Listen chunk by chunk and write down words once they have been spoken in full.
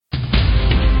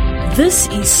This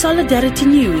is Solidarity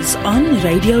News on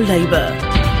Radio Labour.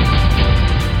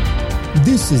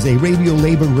 This is a Radio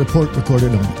Labour report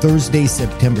recorded on Thursday,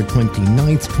 September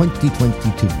 29th,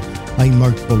 2022. I'm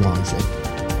Mark Boulanger.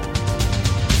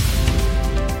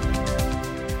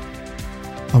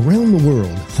 Around the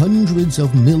world, hundreds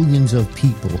of millions of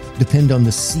people depend on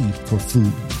the sea for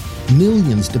food.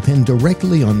 Millions depend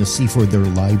directly on the sea for their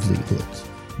livelihoods.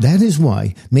 That is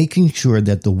why making sure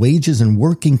that the wages and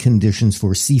working conditions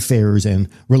for seafarers and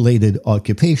related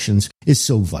occupations is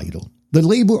so vital. The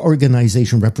labor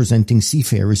organization representing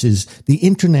seafarers is the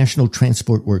International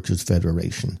Transport Workers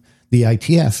Federation. The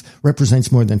ITF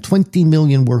represents more than 20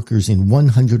 million workers in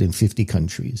 150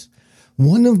 countries.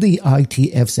 One of the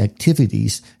ITF's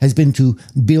activities has been to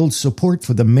build support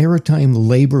for the Maritime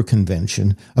Labour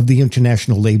Convention of the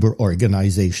International Labour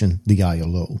Organization, the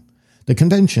ILO. The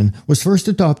convention was first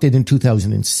adopted in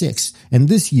 2006, and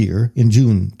this year, in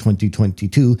June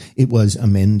 2022, it was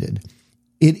amended.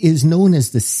 It is known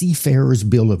as the Seafarers'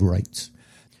 Bill of Rights.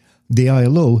 The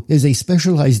ILO is a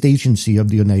specialized agency of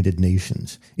the United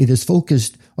Nations. It is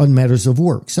focused on matters of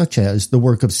work, such as the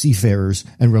work of seafarers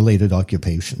and related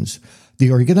occupations.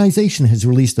 The organization has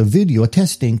released a video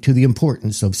attesting to the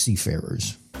importance of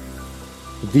seafarers.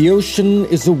 The ocean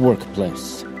is a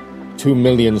workplace. 2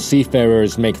 million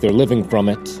seafarers make their living from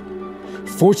it.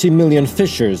 40 million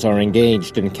fishers are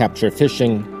engaged in capture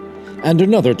fishing, and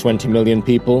another 20 million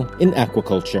people in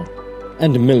aquaculture,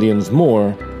 and millions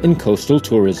more in coastal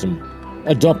tourism.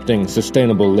 Adopting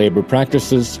sustainable labor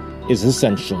practices is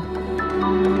essential.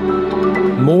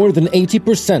 More than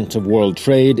 80% of world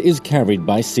trade is carried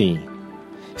by sea.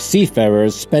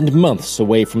 Seafarers spend months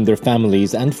away from their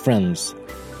families and friends.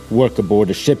 Work aboard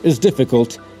a ship is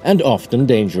difficult and often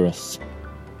dangerous.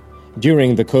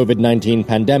 During the COVID-19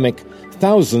 pandemic,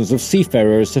 thousands of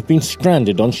seafarers have been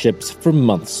stranded on ships for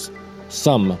months,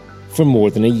 some for more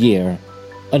than a year,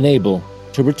 unable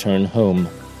to return home.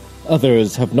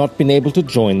 Others have not been able to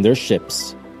join their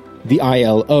ships. The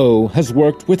ILO has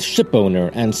worked with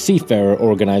shipowner and seafarer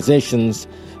organizations,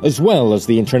 as well as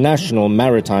the International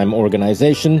Maritime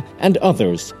Organization and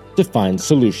others, to find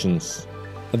solutions.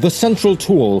 The central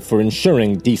tool for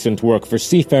ensuring decent work for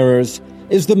seafarers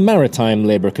is the Maritime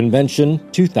Labour Convention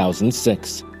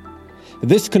 2006.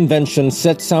 This convention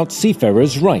sets out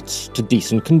seafarers' rights to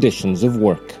decent conditions of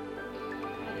work.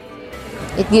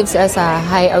 It gives us a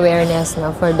high awareness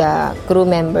for the crew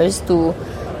members to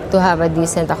have a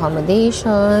decent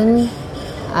accommodation,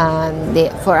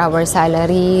 for our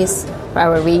salaries, for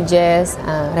our wages,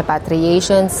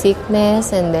 repatriation,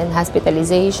 sickness, and then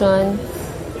hospitalization.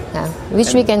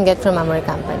 Which we can get from our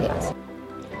companies.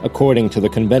 According to the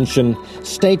convention,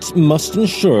 states must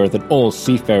ensure that all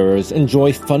seafarers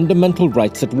enjoy fundamental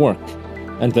rights at work,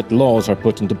 and that laws are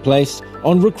put into place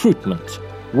on recruitment,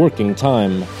 working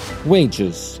time,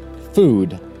 wages,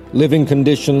 food, living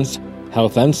conditions,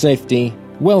 health and safety,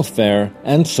 welfare,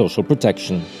 and social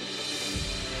protection.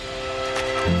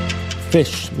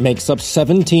 Fish makes up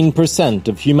 17%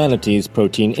 of humanity's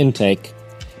protein intake,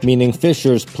 meaning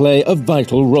fishers play a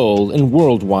vital role in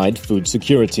worldwide food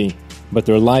security. But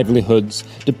their livelihoods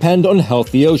depend on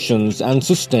healthy oceans and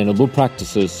sustainable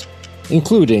practices,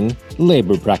 including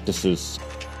labor practices.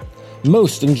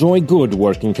 Most enjoy good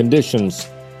working conditions,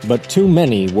 but too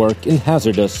many work in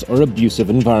hazardous or abusive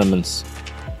environments,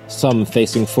 some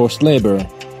facing forced labor,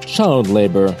 child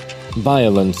labor,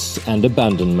 violence, and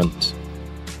abandonment.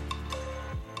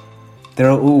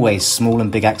 There are always small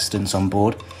and big accidents on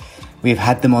board. We have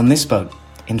had them on this boat.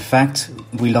 In fact,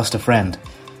 we lost a friend.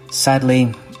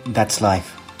 Sadly, that's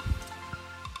life.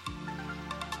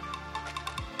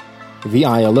 The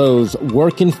ILO's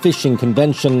Work in Fishing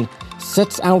Convention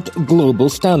sets out global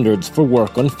standards for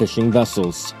work on fishing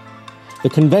vessels.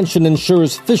 The convention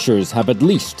ensures fishers have at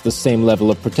least the same level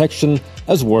of protection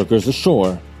as workers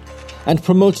ashore, and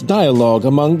promotes dialogue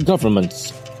among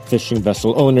governments, fishing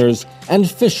vessel owners, and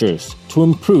fishers to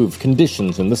improve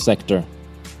conditions in the sector.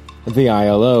 The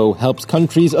ILO helps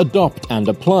countries adopt and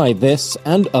apply this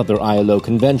and other ILO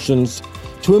conventions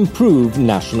to improve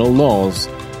national laws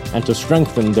and to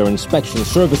strengthen their inspection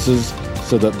services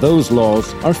so that those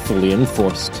laws are fully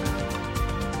enforced.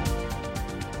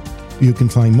 You can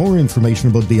find more information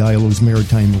about the ILO's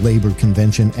Maritime Labour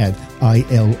Convention at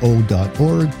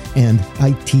ilo.org and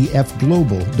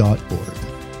itfglobal.org.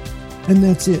 And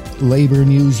that's it. Labor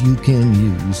news you can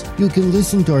use. You can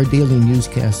listen to our daily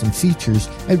newscasts and features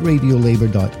at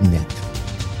radiolabor.net.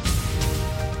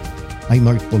 I'm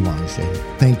Mark Boulanger.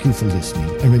 Thank you for listening.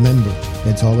 And remember,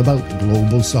 it's all about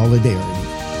global solidarity.